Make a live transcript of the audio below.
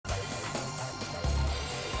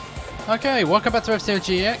Okay, welcome back to F-Zero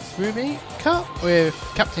GX Ruby Cup with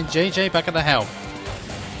Captain JJ back at the helm.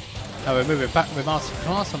 Now we're moving back with Master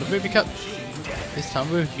Class on the Ruby Cup. This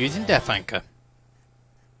time we're using Death Anchor.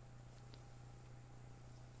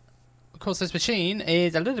 Of course, this machine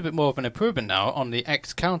is a little bit more of an improvement now on the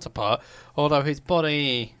X counterpart, although his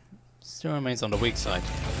body still remains on the weak side.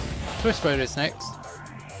 Twist Road is next,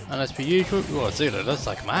 and as per usual, Zulu looks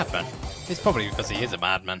like a madman. It's probably because he is a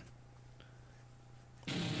madman.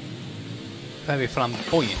 Very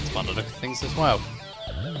flamboyant by the look of things as well.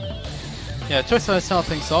 Yeah, Twist Road start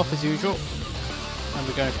things off as usual, and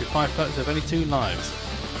we're going through 5 photos of only 2 lives.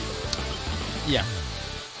 Yeah.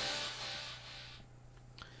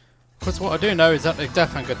 Of course, what I do know is that the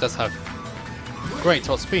Death Anchor does have great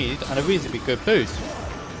top speed and a reasonably good boost,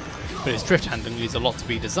 but its drift handling leaves a lot to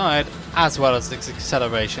be desired, as well as its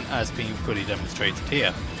acceleration as being fully demonstrated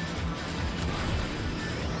here.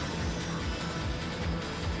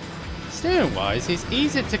 Steering wise, he's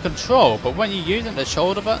easy to control, but when you're using the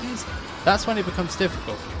shoulder buttons, that's when it becomes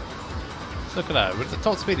difficult. Just look at that, with the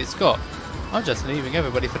top speed it's got, I'm just leaving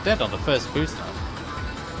everybody for dead on the first boost now.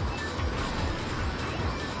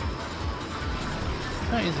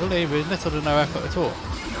 That is really with little to no effort at all.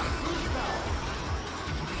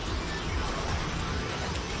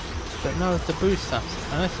 But no, the boost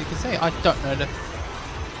stats, and as you can see, I don't know the...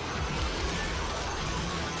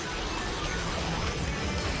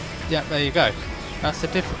 Yeah, there you go. That's the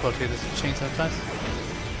difficulty of this machine sometimes.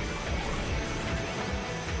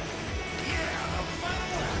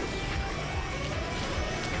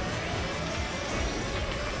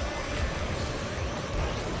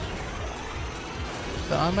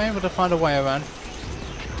 But I'm able to find a way around.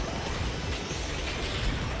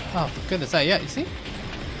 Oh, for goodness sake, yeah, you see?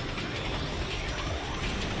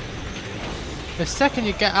 The second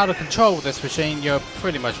you get out of control with this machine, you're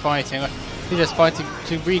pretty much fighting. You're just fighting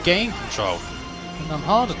to regain control. And on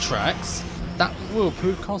harder tracks, that will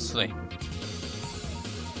prove costly.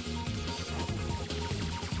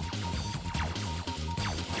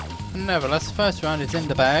 Nevertheless, the first round is in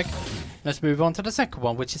the bag. Let's move on to the second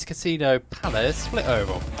one, which is Casino Palace Split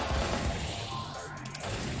Oval.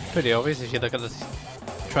 Pretty obvious if you look at the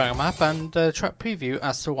track map and track preview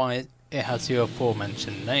as to why it has your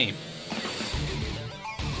aforementioned name.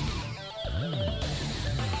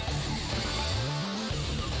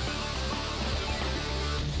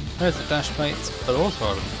 There's the dash plates, but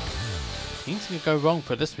also things can go wrong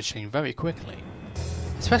for this machine very quickly,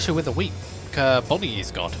 especially with the weak body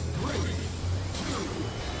he's got.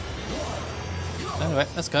 Anyway,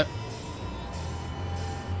 let's go.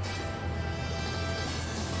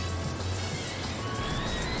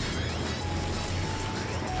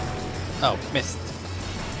 Oh, missed.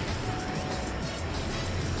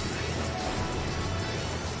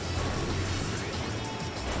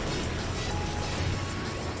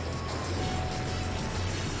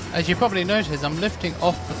 As you probably notice, I'm lifting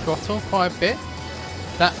off the throttle quite a bit.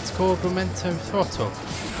 That's called momentum throttle.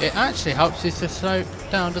 It actually helps you to slow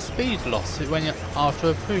down the speed loss when you're after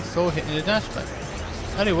a boost or hitting the dash plate.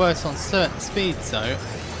 Only works on certain speeds though.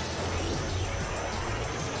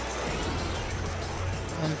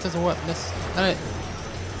 And it doesn't work this.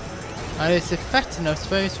 And its effectiveness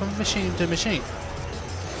varies from machine to machine.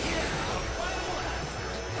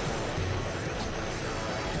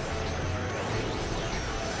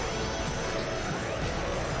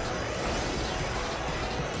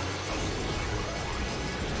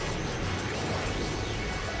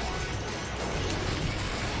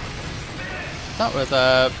 That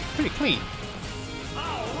was pretty clean.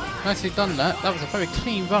 Nicely done that. That was a very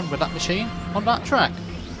clean run with that machine on that track.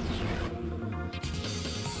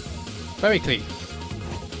 Very clean.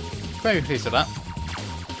 Very pleased with that.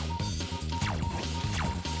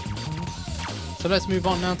 So let's move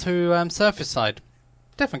on now to surface side.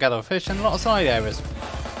 Different gather of fish and a lot of side areas.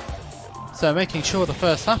 So making sure the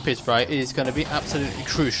first lap is right is going to be absolutely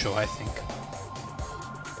crucial, I think.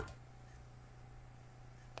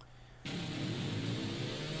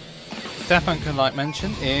 Death Anchor, like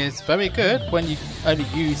mentioned, is very good when you're only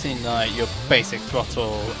using your basic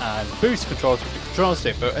throttle and boost controls with the control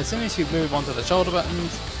stick, but as soon as you move on to the shoulder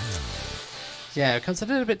buttons, yeah, it becomes a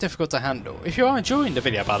little bit difficult to handle. If you are enjoying the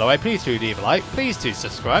video, by the way, please do leave a like, please do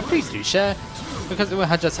subscribe, please do share, because it will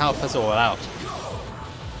just help us all out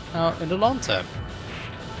in the long term.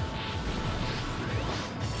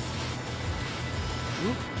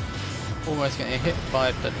 Ooh. Almost getting hit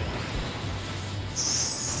by the...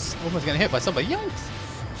 Almost getting hit by somebody. Yikes!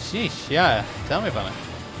 Sheesh, yeah, tell me about it.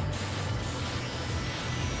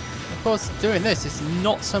 Of course, doing this is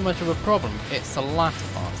not so much of a problem, it's the latter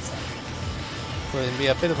part. Will it be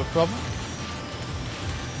a bit of a problem?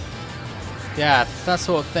 Yeah, that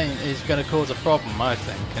sort of thing is going to cause a problem, I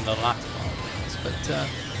think, in the latter part of this. But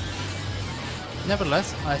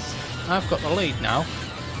nevertheless, I've got the lead now.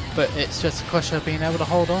 But it's just a question of being able to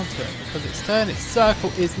hold on to it, because its turn, its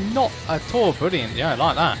circle is not at all brilliant. Yeah, I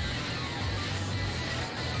like that.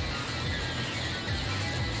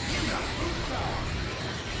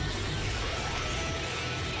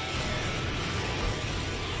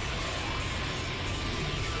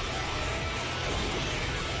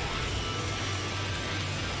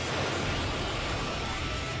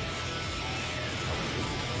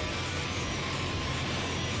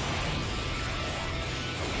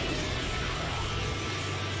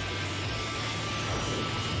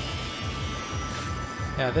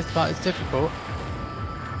 Yeah, this part is difficult.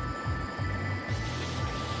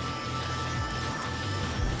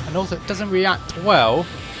 And also it doesn't react well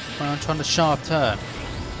when I'm trying to sharp turn.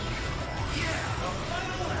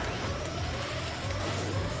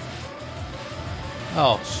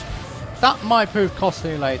 Oh, that might prove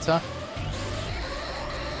costly later.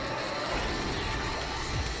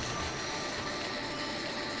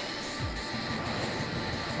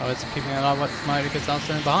 Oh, it's keeping an eye on what's my because I'm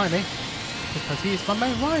standing behind me. Because he is my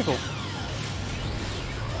main rival.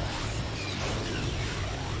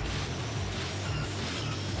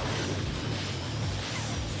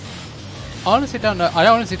 I honestly don't know. I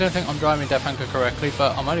honestly don't think I'm driving Benq correctly,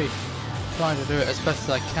 but I'm only trying to do it as best as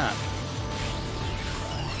I can.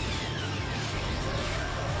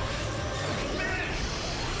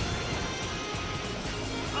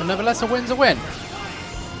 But nevertheless, a win's a win.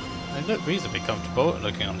 They look reasonably comfortable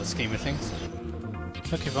looking on the scheme of things.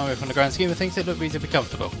 Looking from the grand scheme of things, it looked reasonably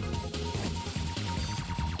comfortable.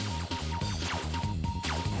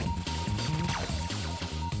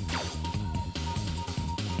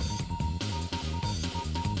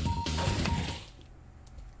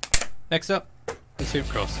 Next up, the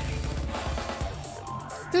Supercross.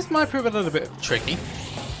 This might prove a little bit tricky,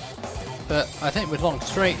 but I think with long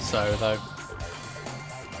straights though,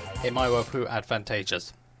 it might well prove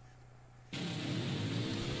advantageous.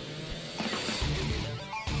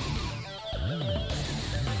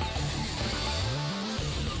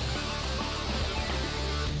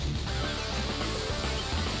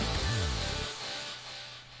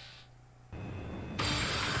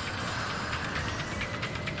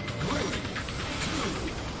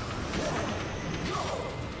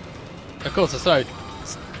 Of course, the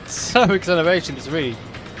slow acceleration is really...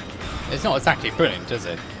 It's not exactly brilliant, is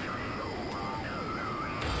it?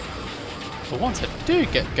 But once I do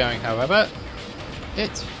get going, however,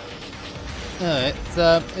 it's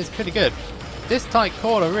pretty good. This tight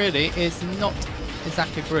corner really is not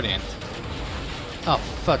exactly brilliant. Oh,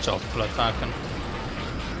 fudge off, Blood Falcon.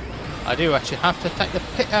 I do actually have to take the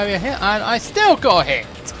pit area here, and I still got hit!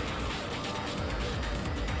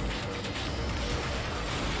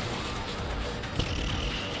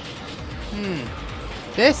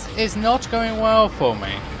 This is not going well for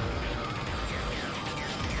me.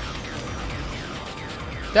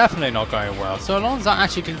 Definitely not going well. So long as I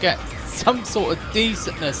actually can get some sort of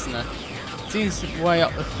decentness and a decent way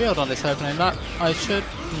up the field on this opening lap, I should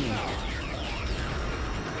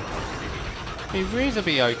be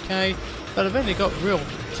reasonably okay. But I've only got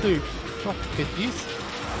two proper good use.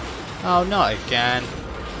 Oh, not again.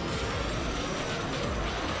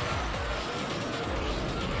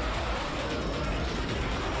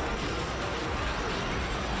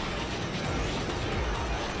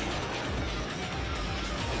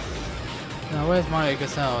 Now where's my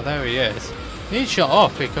Gazelle? There he is. He shot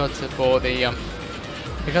off because of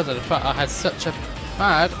the fact I had such a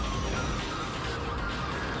bad,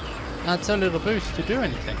 had so little boost to do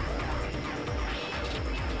anything.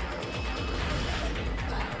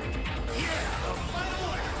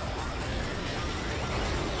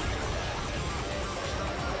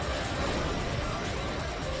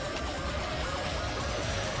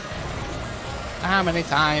 How many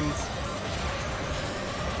times?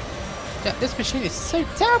 Yeah, this machine is so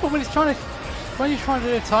terrible when it's trying to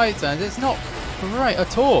do tight turns. It's not great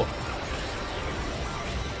at all.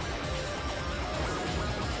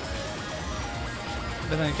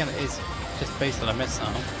 But then again, it is just based on a missile.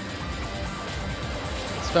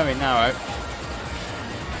 It's very narrow.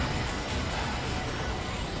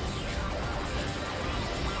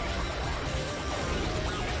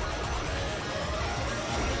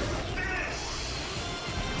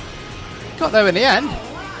 Got there in the end.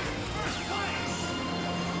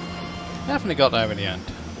 Definitely got there in the end.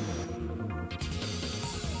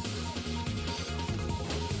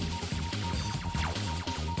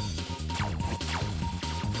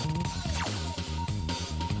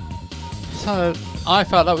 So I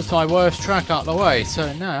felt that was my worst track out of the way.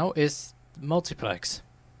 So now is multiplex.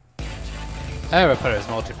 Aeroplayer's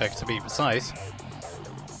multiplex to be precise.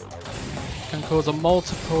 Can cause a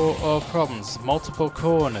multiple of problems, multiple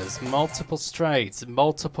corners, multiple straights,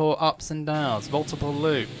 multiple ups and downs, multiple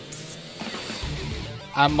loops,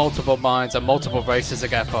 and multiple mines and multiple races to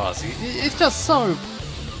get past. It's just so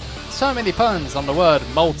many puns on the word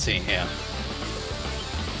multi here.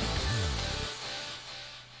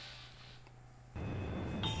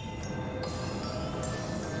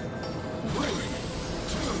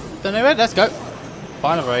 Then anyway, let's go.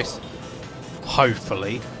 Final race.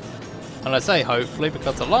 Hopefully. And I say hopefully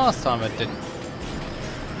because the last time I did,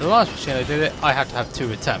 the last machine I did it, I had to have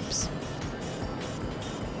 2 attempts.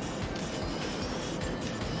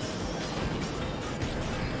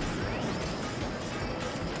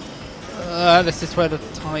 This is where the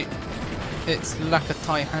its lack of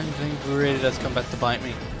tight handling really does come back to bite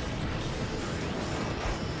me.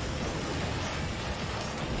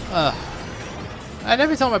 And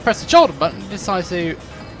every time I press the shoulder button, it decides to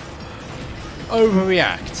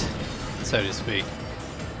overreact, so to speak.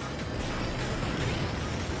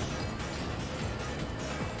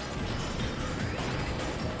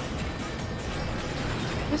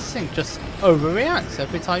 This thing just overreacts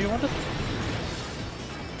every time you want to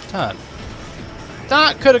turn.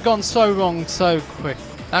 That could have gone so wrong so quick.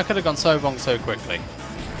 That could have gone so wrong so quickly.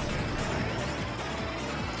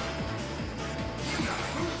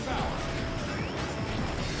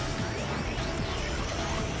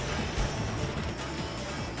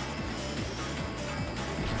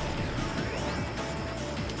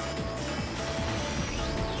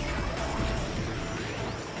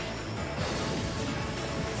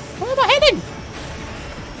 Where am I heading?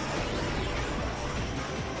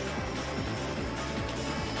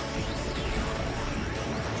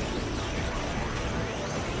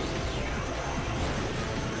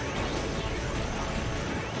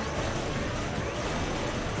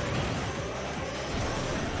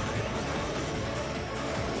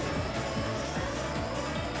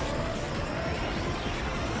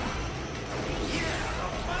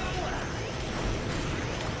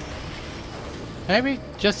 Maybe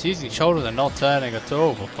just using shoulders and not turning at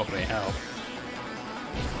all will probably help.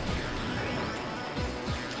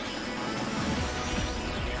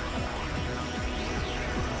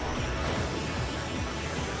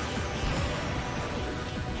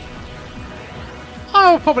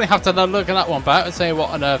 I'll probably have to look at that one back and see what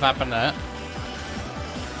on earth happened there.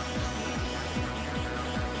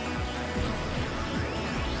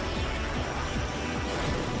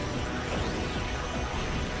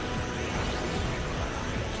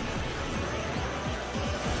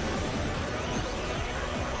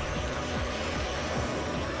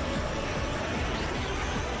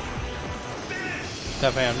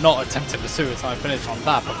 Definitely I'm not attempting the suicide finish on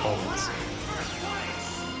that performance.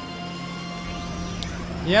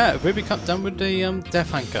 Yeah, Ruby Cup done with the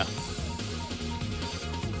Death Anchor.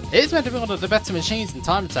 It is meant to be one of the better machines in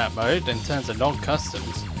time attack mode in terms of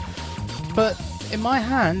non-customs, but in my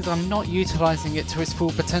hands I'm not utilising it to its full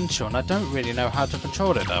potential and I don't really know how to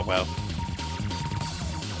control it that well.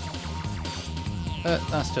 But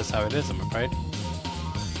that's just how it is, I'm afraid.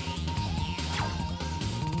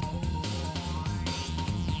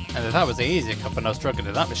 And if that was the easier cup and I was struggling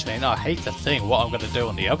with that machine, I hate to think what I'm going to do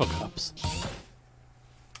on the other cups.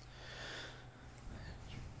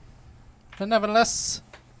 But nevertheless,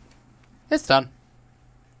 it's done.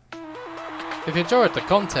 If you enjoyed the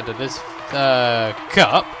content of this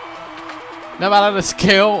cup, no matter the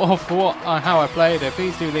skill of how I played it,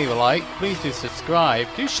 please do leave a like, please do subscribe,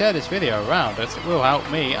 do share this video around as it will help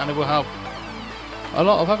me and it will help a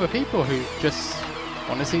lot of other people who just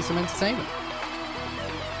want to see some entertainment.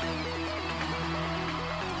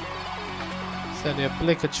 So the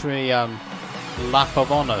obligatory lap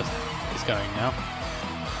of honour is going now.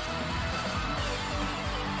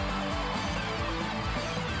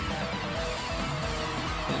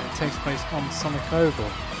 And it takes place on Sonic Oval,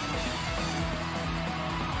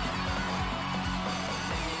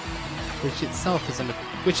 which itself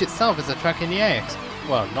is a track in the AX.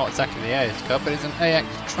 Well, not exactly the AX Cup, but it's an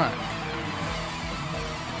AX track.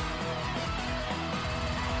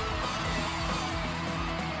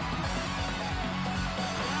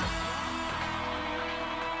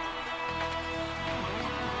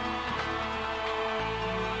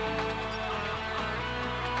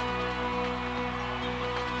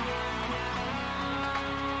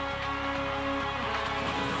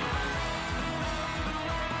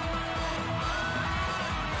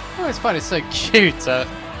 I always find it so cute that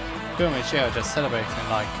Bill and Shio are just celebrating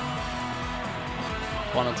like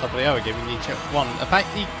one on top of the other, giving each one a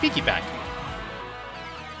piggyback.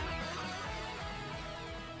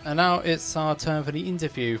 And now it's our turn for the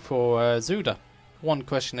interview for Zuda. One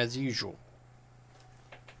question as usual.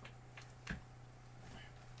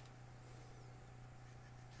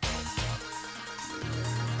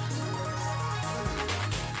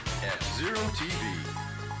 F-Zero TV.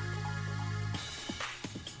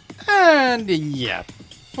 And yeah,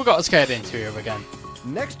 we got a scared interview again.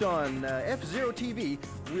 Next on F-Zero TV,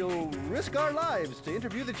 we'll risk our lives to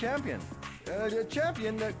interview the champion.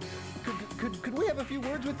 Champion, could we have a few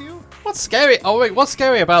words with you? What's scary? Oh wait, what's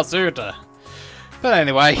scary about Zuda? But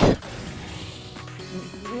anyway.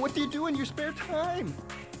 What do you do in your spare time?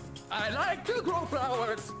 I like to grow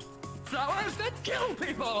flowers. Flowers that kill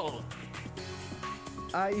people.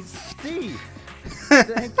 I see.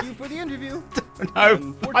 Thank you for the interview.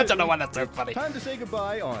 No, I don't know why that's so funny. Time to say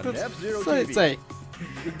goodbye on F-Zero So TV. say,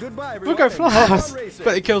 Goodbye, we'll everyone. go and keep on flowers, racing.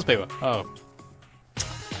 but it kills people. Oh.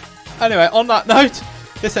 Anyway, on that note,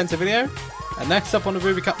 this ends the video. And next up on the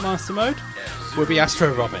Ruby Cup Master Mode will be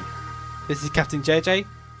Astro Robin. This is Captain JJ,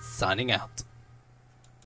 signing out.